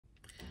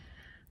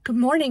Good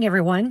morning,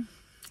 everyone.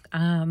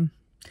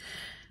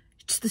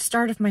 It's the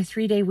start of my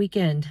 3-day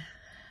weekend.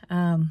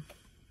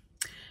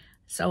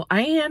 So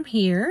I am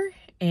here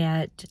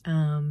at, I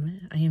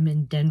am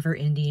in Denver,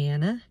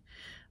 Indiana,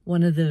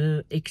 one of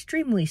the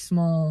extremely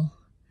small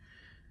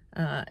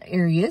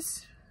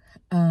areas.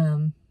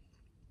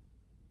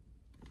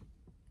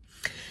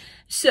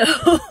 So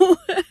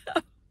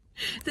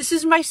this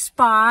is my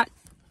spot.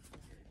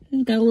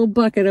 I got a little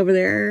bucket over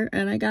there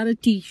and I got a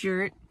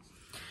t-shirt.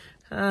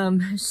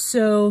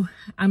 So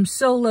I'm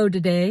solo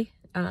today.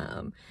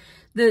 The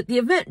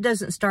event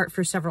doesn't start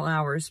for several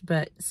hours,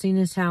 but seeing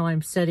as how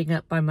I'm setting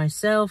up by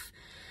myself,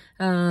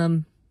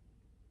 I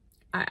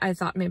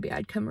thought maybe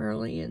I'd come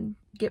early and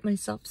get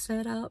myself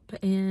set up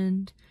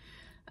and,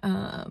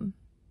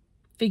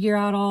 figure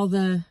out all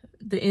the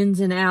ins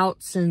and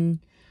outs and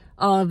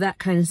all of that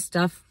kind of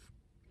stuff.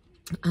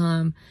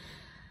 I'm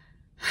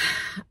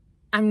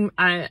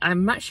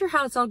not sure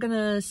how it's all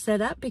gonna set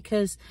up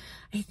because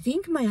I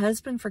think my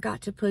husband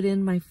forgot to put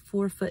in my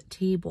 4-foot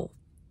table.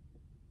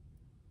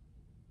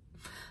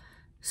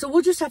 So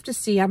we'll just have to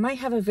see. I might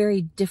have a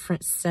very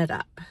different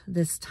setup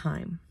this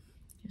time.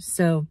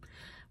 So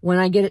when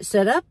I get it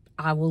set up,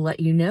 I will let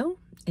you know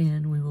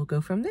and we will go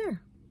from there.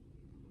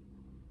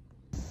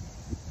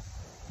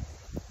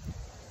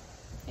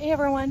 Hey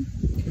everyone,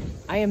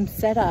 I am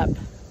set up.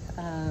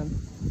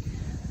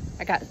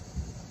 I got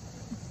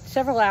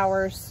several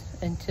hours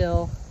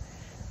until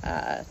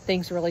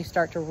things really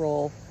start to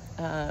roll.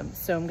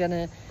 So I'm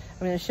gonna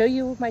show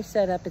you my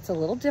setup. It's a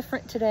little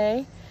different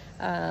today.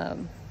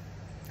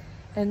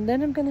 And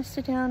then I'm gonna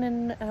sit down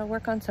and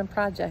work on some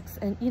projects.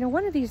 And you know,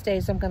 one of these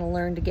days I'm gonna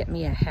learn to get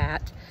me a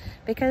hat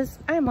because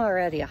I'm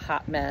already a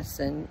hot mess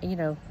and you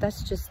know,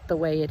 that's just the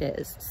way it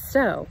is.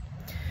 So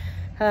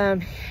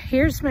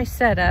here's my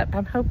setup.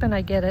 I'm hoping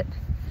I get it.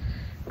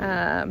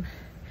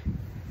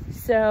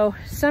 So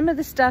some of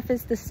the stuff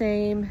is the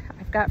same.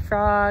 I've got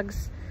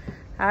frogs,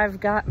 I've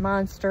got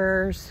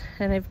monsters,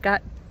 and I've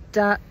got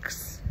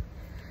ducks,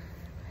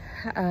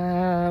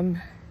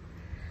 some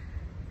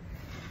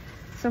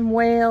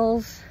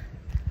whales.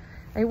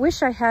 I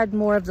wish I had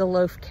more of the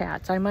loaf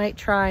cats. I might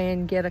try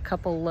and get a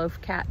couple loaf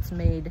cats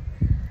made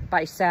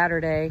by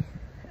Saturday,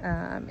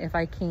 if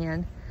I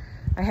can.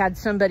 I had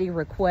somebody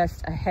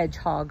request a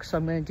hedgehog, so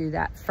I'm going to do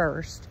that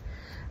first.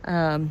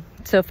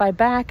 So if I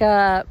back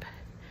up,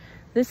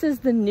 this is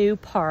the new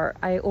part.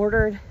 I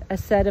ordered a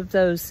set of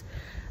those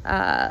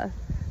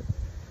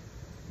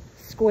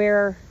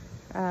square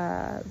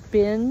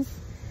bins,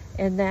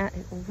 and that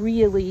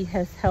really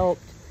has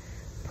helped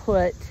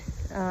put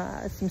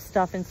some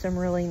stuff in some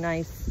really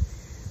nice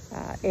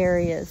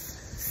areas.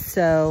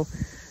 So,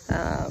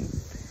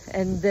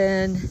 and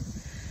then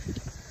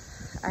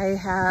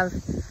I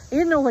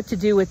didn't know what to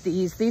do with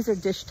these. These are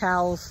dish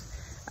towels,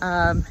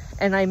 and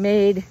I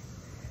made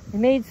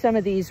some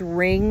of these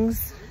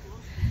rings.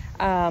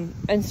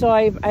 And so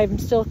I'm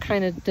still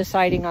kind of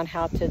deciding on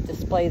how to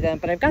display them,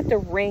 but I've got the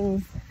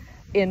rings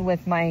in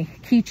with my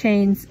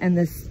keychains and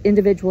this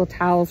individual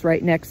towels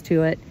right next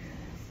to it.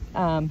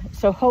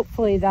 So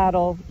hopefully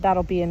that'll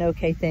be an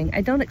okay thing.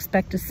 I don't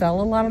expect to sell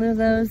a lot of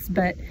those,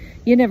 but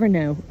you never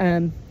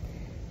know.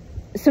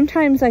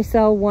 Sometimes I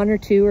sell 1 or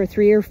 2 or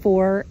 3 or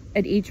 4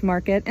 at each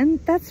market,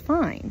 and that's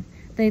fine.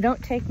 They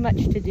don't take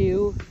much to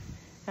do.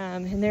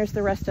 And there's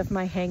the rest of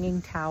my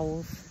hanging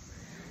towels.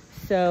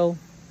 So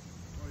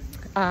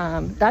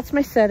that's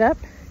my setup.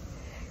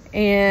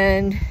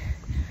 And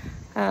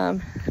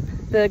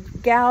the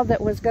gal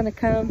that was gonna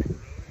come,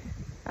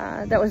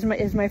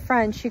 is my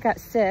friend. She got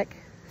sick,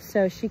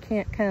 so she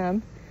can't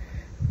come.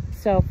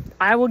 So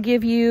I will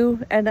give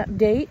you an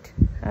update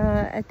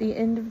at the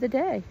end of the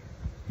day.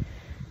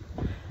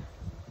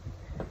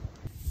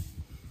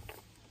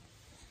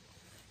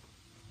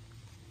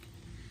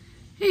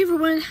 Hey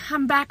everyone,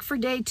 I'm back for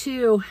day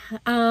 2.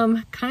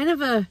 Kind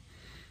of a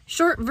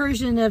short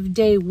version of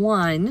day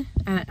 1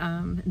 at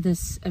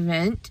this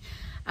event.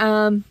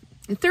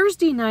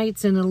 Thursday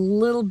nights in a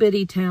little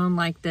bitty town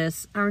like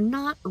this are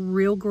not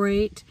real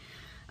great.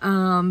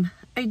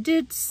 I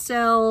did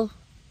sell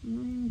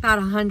about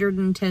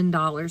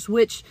 $110,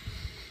 which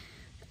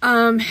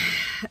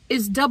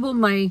is double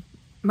my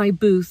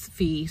booth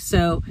fee.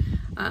 So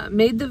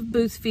made the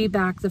booth fee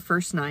back the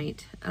first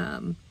night.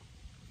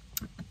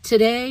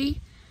 Today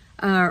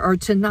or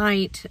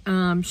tonight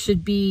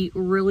should be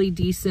really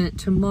decent.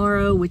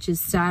 Tomorrow, which is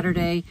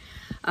Saturday,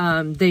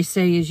 they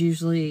say is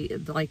usually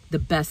like the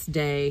best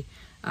day.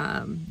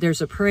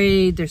 There's a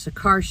parade, there's a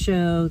car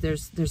show,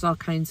 there's all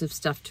kinds of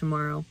stuff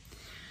tomorrow.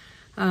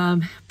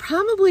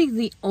 Probably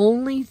the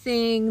only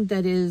thing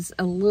that is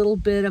a little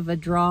bit of a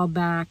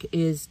drawback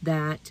is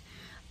that,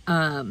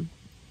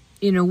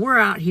 you know, we're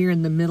out here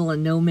in the middle of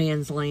no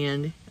man's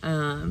land,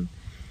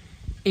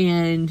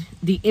 and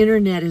the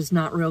internet is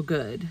not real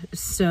good.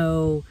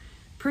 So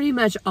pretty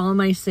much all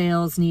my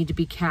sales need to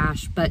be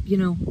cash, but you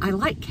know, I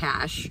like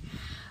cash,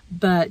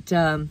 but,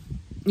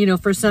 you know,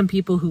 for some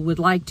people who would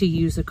like to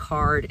use a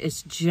card,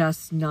 it's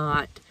just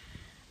not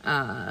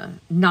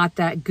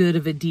that good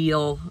of a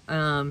deal.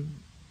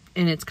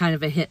 and it's kind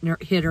of a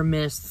hit or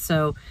miss.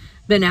 So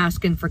been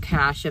asking for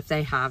cash if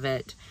they have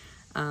it.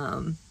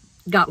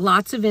 Got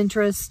lots of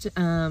interest.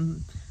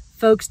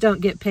 Folks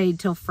don't get paid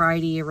till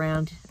Friday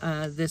around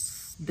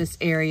this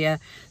area.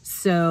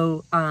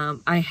 So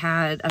I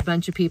had a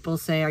bunch of people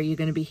say, are you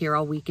going to be here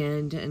all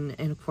weekend? And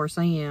of course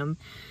I am.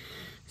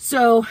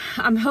 So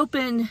I'm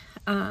hoping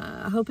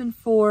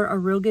for a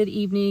real good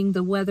evening.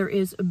 The weather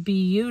is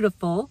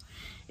beautiful.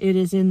 It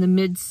is in the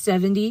mid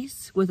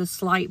 70s with a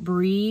slight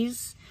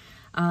breeze.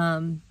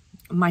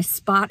 My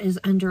spot is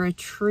under a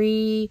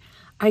tree.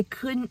 I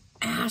couldn't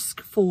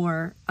ask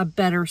for a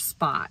better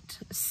spot.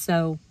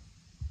 So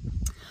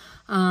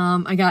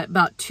I got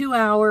about 2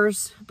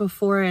 hours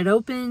before it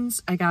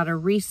opens. I got to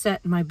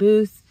reset my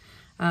booth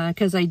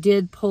because I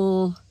did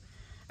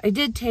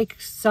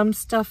take some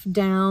stuff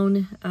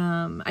down.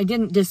 I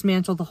didn't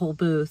dismantle the whole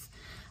booth,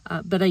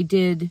 but I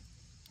did,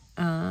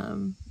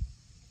 you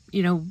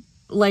know,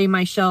 lay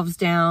my shelves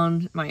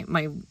down,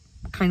 my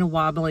kind of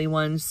wobbly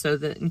ones, so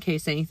that in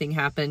case anything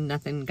happened,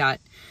 nothing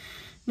got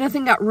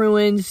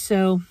ruined.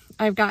 So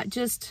I've got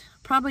just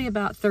probably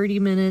about 30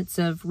 minutes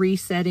of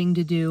resetting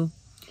to do,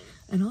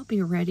 and I'll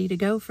be ready to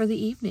go for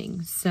the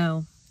evening.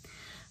 So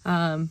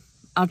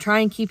I'll try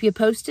and keep you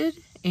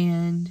posted,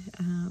 and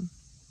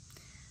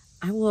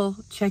I will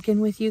check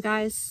in with you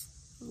guys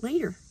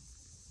later.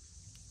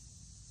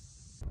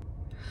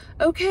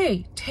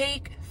 Okay,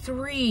 take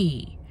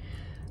 3.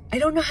 I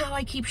don't know how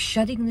I keep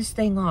shutting this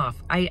thing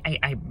off.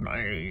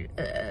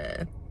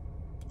 It's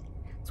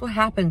what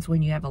happens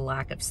when you have a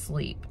lack of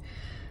sleep.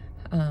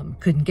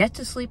 Couldn't get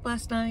to sleep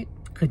last night.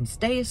 Couldn't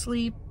stay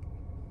asleep.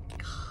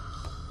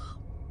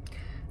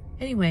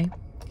 Anyway,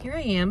 here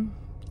I am,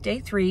 day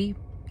 3.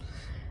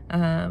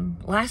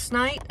 Last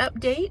night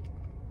update.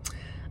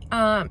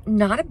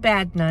 Not a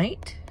bad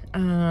night.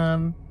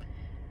 A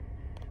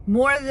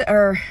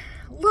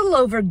little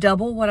over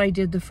double what I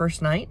did the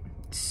first night.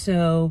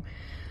 So,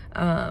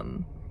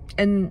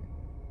 and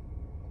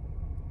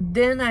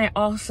then I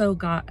also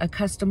got a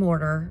custom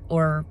order,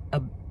 or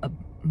a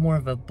more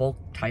of a bulk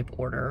type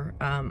order.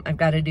 I've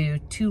got to do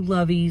 2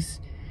 Lovies,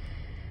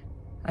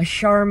 a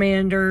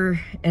Charmander,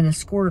 and a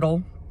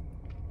Squirtle.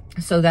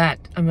 So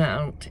that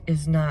amount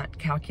is not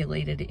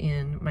calculated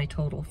in my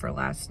total for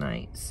last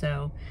night.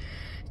 So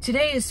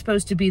today is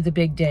supposed to be the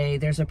big day.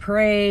 There's a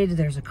parade,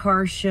 there's a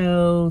car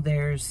show,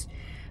 there's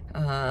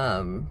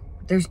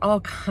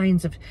all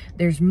kinds of,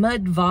 there's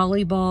mud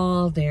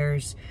volleyball,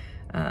 there's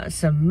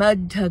some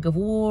mud tug of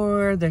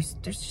war, there's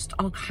just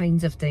all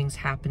kinds of things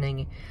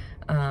happening.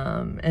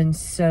 And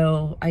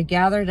so I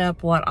gathered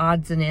up what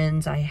odds and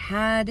ends I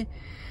had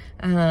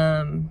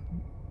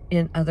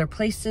in other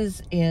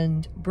places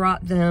and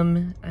brought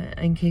them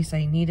in case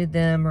I needed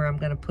them, or I'm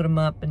going to put them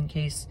up in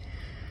case,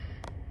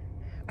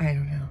 I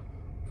don't know.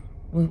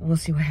 We'll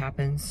see what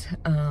happens.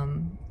 A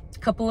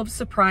couple of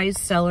surprise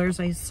sellers.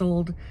 I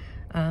sold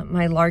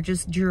my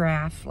largest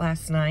giraffe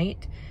last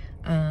night.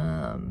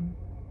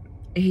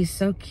 He's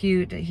so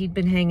cute. He'd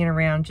been hanging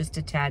around just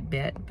a tad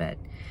bit, but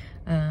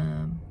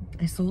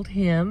I sold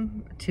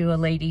him to a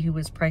lady who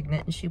was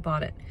pregnant, and she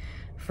bought it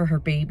for her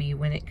baby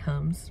when it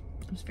comes.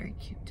 It was very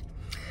cute.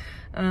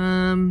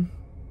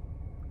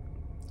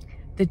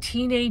 The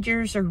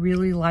teenagers are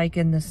really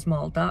liking the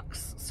small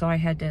ducks, so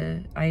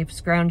I've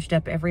scrounged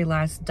up every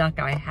last duck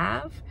I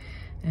have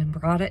and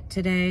brought it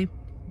today.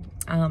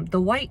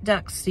 The white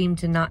ducks seem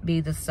to not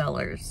be the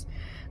sellers.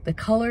 The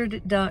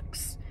colored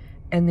ducks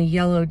and the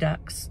yellow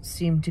ducks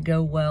seem to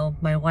go well.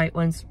 My white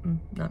ones,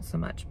 not so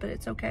much, but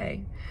it's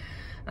okay.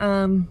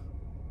 What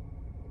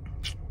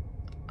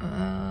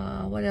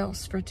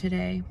else for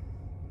today?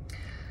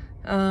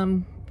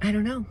 I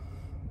don't know.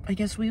 I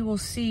guess we will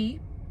see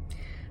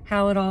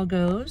how it all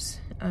goes.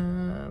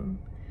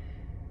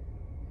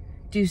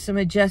 Do some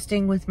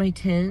adjusting with my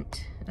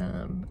tent.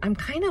 I'm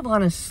kind of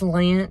on a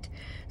slant,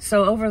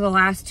 so over the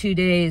last 2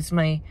 days,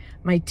 my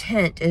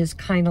tent is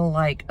kind of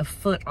like a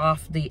foot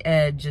off the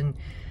edge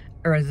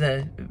or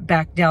the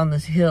back down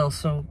this hill.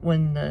 So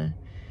when the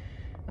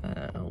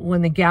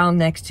gal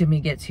next to me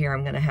gets here,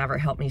 I'm gonna have her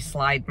help me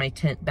slide my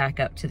tent back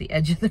up to the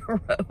edge of the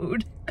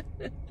road.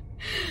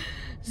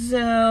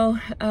 So,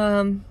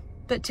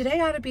 but today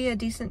ought to be a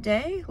decent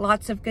day.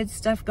 Lots of good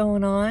stuff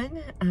going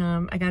on.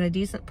 I got a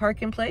decent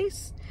parking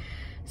place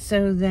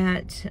so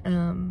that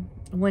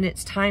when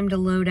it's time to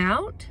load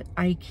out,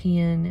 I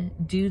can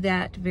do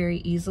that very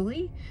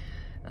easily.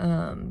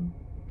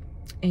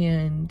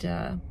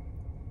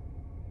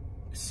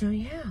 So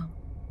yeah,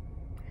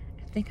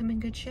 I think I'm in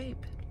good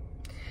shape.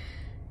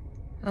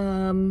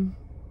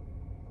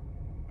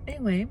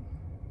 Anyway,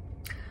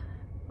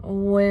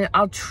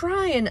 I'll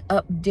try and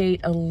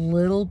update a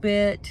little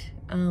bit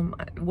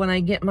when I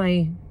get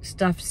my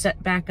stuff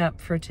set back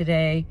up for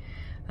today.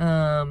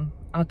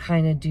 I'll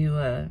kind of do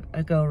a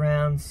go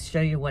around,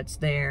 show you what's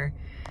there,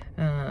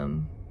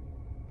 and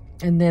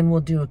then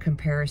we'll do a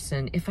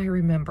comparison. If I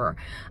remember,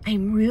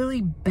 I'm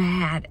really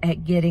bad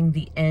at getting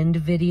the end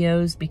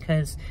videos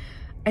because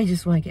I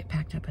just want to get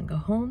packed up and go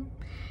home.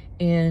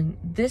 And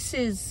this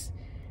is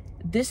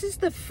This is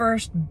the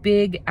first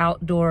big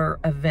outdoor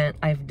event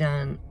I've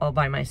done all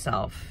by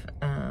myself.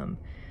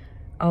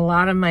 A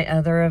lot of my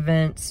other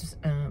events,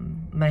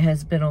 my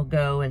husband will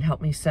go and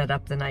help me set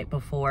up the night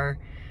before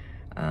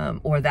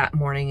or that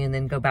morning and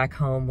then go back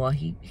home. Well,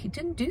 he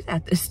didn't do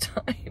that this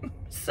time.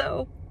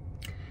 So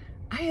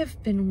I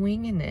have been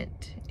winging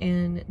it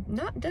and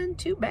not done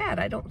too bad,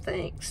 I don't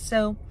think.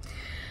 So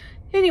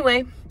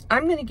anyway,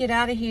 I'm gonna get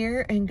out of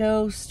here and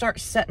go start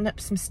setting up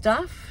some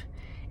stuff,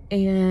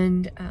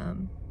 and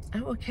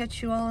I will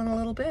catch you all in a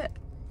little bit.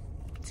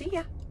 See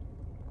ya.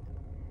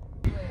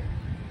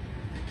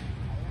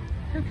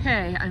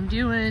 Okay, I'm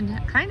doing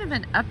kind of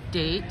an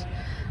update.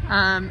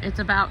 It's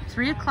about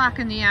 3 o'clock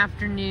in the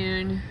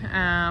afternoon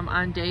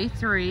on day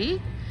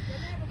 3,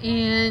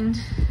 and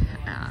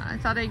I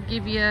thought I'd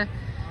give you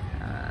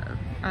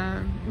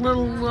a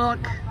little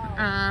look.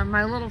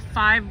 My little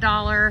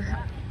 $5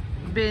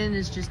 bin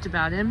is just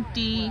about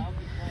empty.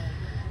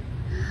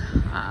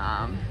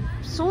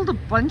 Sold a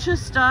bunch of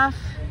stuff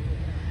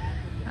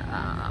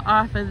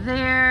off of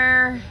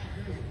there.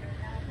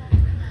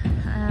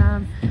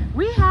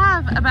 We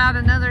have about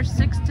another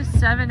 6 to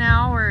 7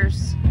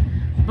 hours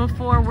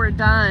before we're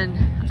done.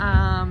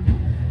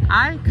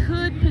 I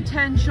could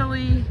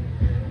potentially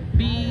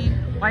be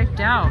wiped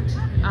out.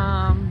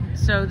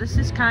 So this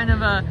is kind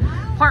of a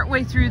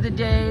partway through the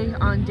day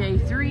on day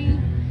 3,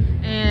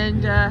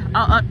 and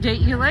I'll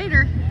update you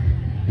later.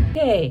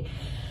 Okay,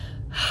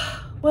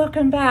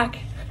 welcome back.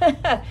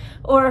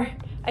 Or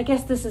I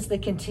guess this is the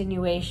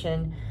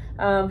continuation.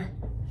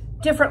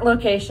 Different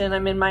location.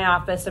 I'm in my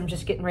office. I'm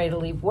just getting ready to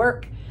leave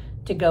work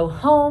to go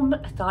home.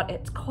 I thought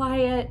it's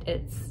quiet.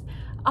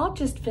 I'll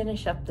just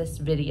finish up this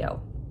video.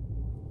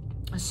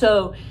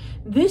 So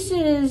this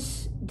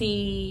is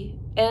the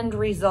end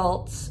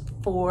results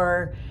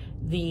for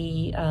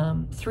the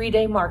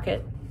 3-day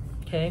market.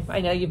 Okay, I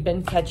know you've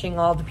been catching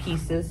all the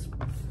pieces.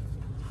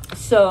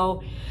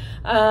 So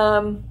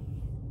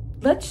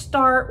let's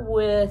start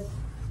with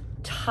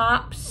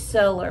top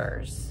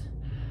sellers.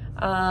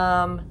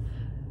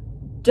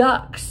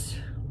 Ducks,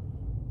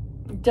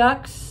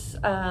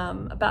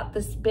 about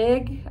this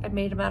big. I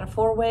made them out of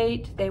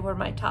 4-weight. They were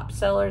my top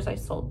sellers. I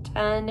sold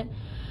 10.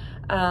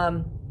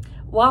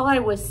 While I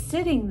was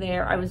sitting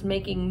there, I was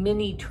making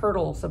mini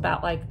turtles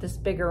about like this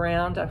big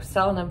around. I was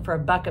selling them for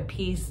 $1 a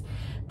piece.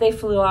 They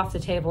flew off the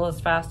table as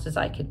fast as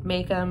I could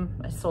make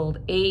them. I sold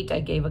 8.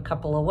 I gave a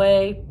couple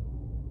away.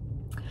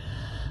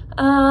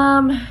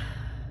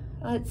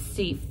 Let's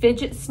see,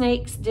 fidget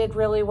snakes did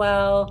really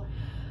well.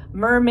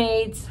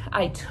 Mermaids,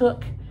 I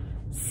took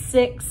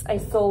 6. I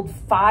sold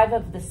 5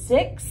 of the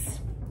 6.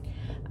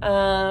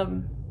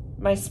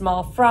 My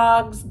small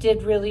frogs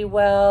did really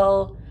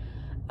well.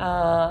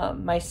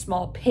 My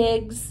small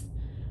pigs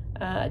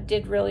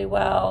did really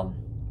well.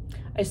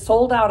 I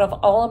sold out of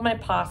all of my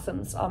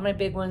possums, all my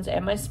big ones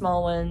and my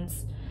small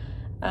ones.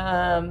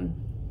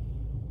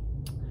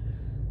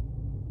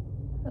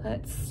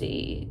 Let's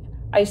see.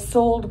 I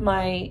sold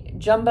my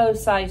jumbo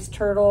size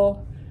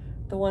turtle,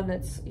 the one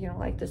that's, you know,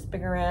 like this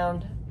big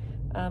around.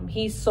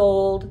 He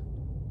sold.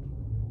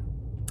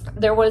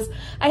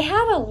 I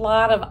had a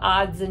lot of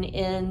odds and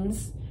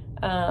ends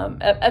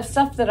of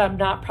stuff that I'm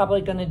not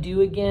probably going to do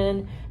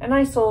again. And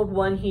I sold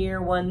 1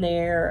 here, 1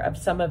 there of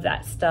some of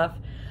that stuff.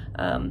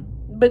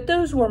 But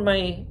those were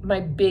my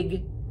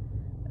big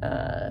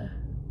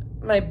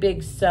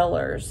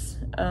sellers.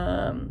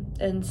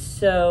 And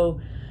so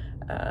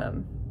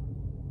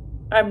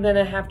I'm going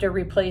to have to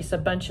replace a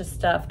bunch of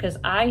stuff because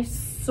I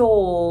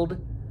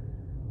sold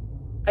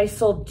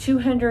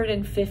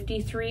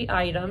 253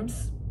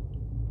 items,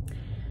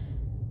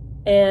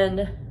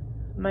 and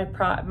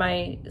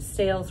my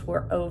sales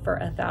were over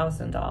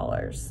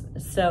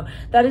 $1,000. So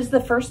that is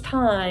the first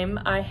time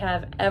I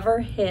have ever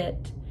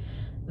hit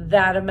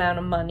that amount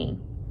of money.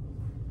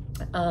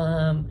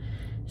 But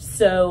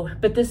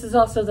this is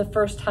also the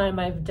first time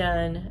I've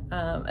done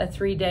a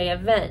 3-day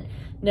event.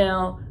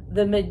 Now,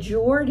 the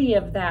majority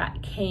of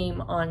that came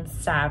on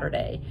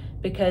Saturday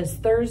because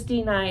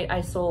Thursday night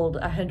I sold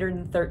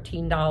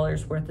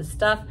 $113 worth of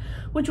stuff,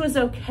 which was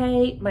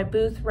okay. My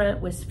booth rent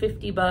was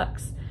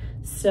 $50.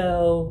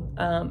 So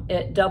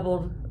it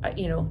doubled,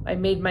 you know, I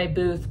made my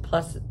booth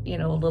plus, you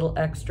know, a little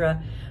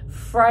extra.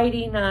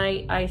 Friday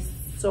night I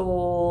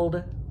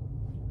sold,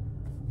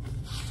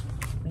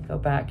 let me go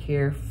back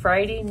here.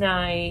 Friday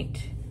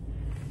night,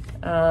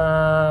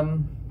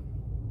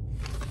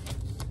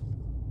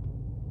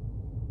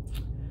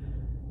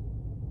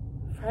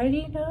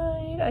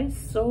 I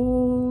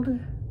sold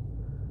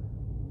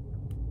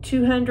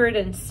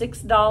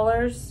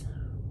 $206.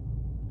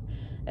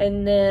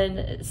 And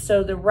then,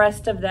 so the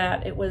rest of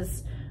that, it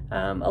was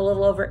a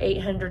little over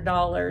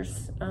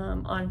 $800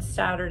 on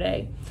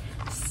Saturday.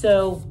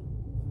 So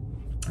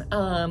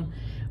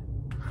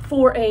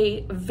for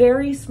a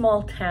very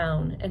small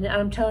town, and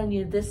I'm telling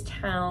you, this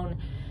town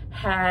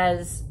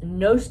has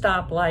no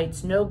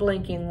stoplights, no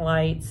blinking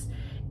lights.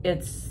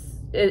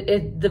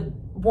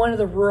 One of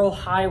the rural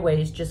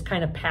highways just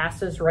kind of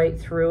passes right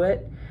through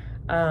it.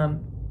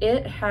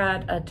 it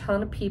had a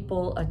ton of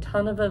people, a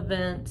ton of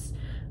events,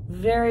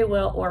 very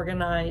well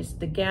organized.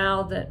 The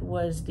gal that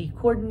was the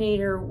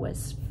coordinator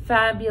was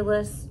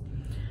fabulous.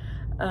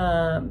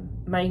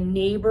 My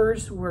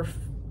neighbors were,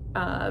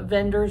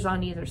 vendors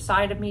on either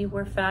side of me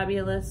were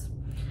fabulous.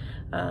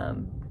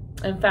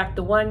 In fact,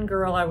 the one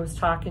girl I was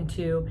talking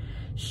to,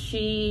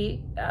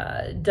 she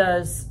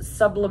does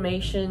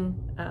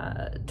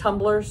sublimation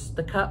tumblers,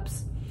 the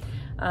cups,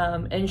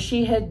 and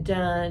she had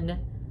done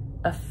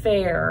a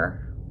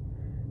fair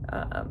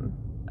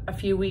a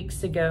few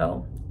weeks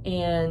ago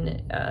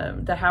in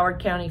the Howard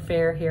County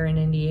Fair here in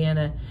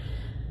Indiana.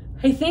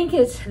 I think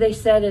they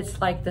said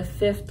it's like the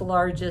 5th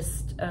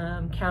largest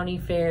county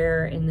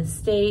fair in the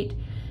state.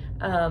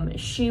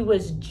 She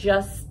was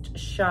just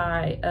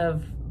shy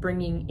of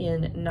bringing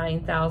in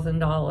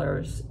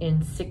 $9,000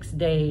 in 6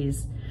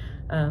 days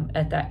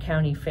at that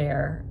county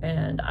fair.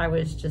 And I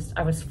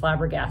was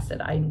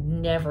flabbergasted. I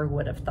never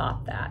would have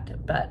thought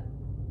that, but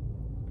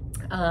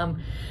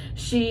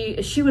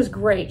she was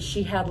great.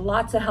 She had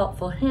lots of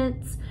helpful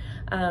hints,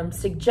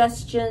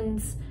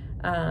 suggestions.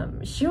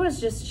 She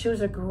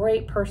was a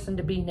great person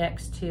to be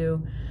next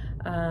to.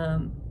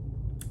 So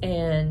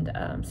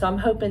I'm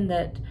hoping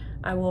that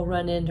I will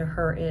run into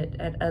her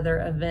at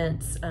other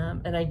events.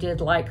 And I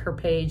did like her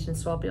page, and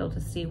so I'll be able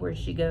to see where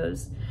she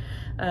goes.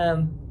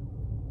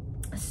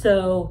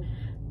 So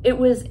it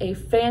was a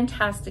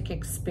fantastic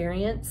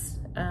experience.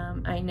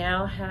 I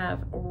now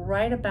have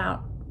right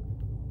about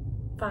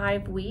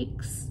 5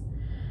 weeks,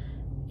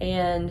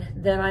 and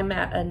then I'm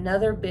at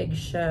another big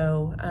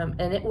show,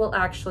 and it will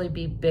actually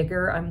be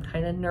bigger. I'm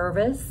kind of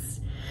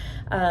nervous.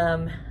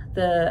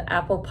 The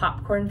Apple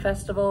Popcorn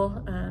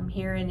Festival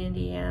here in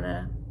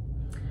Indiana.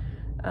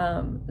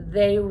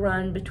 They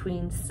run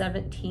between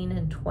 17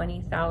 and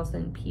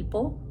 20,000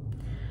 people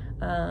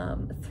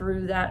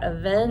through that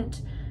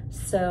event.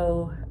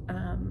 So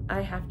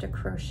I have to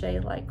crochet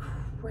like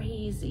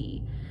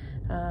crazy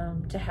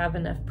to have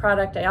enough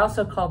product. I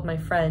also called my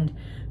friend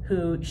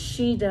who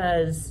she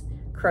does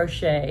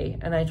crochet,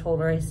 and I told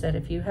her, I said,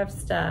 if you have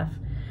stuff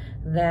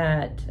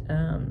that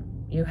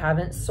you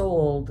haven't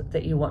sold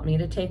that you want me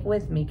to take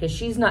with me, because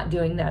she's not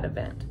doing that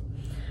event,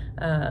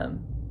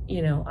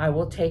 you know, I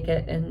will take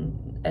it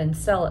and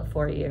sell it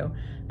for you.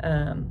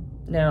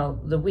 Now,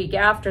 the week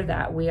after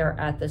that, we are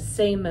at the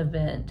same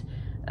event.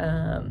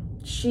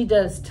 She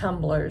does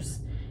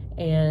tumblers,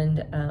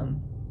 and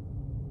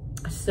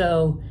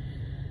so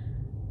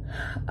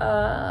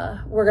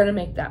we're gonna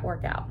make that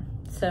work out.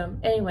 So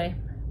anyway,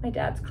 my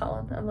dad's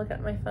calling. I'm looking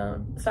at my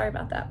phone. Sorry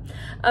about that.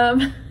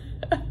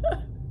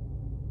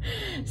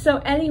 So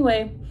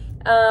anyway,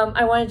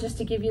 I wanted just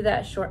to give you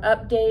that short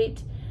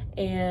update,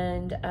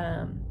 and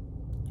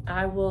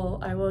I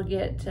will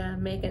get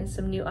making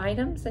some new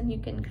items, and you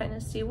can kind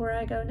of see where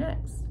I go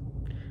next.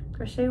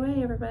 Crochet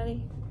away,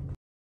 everybody.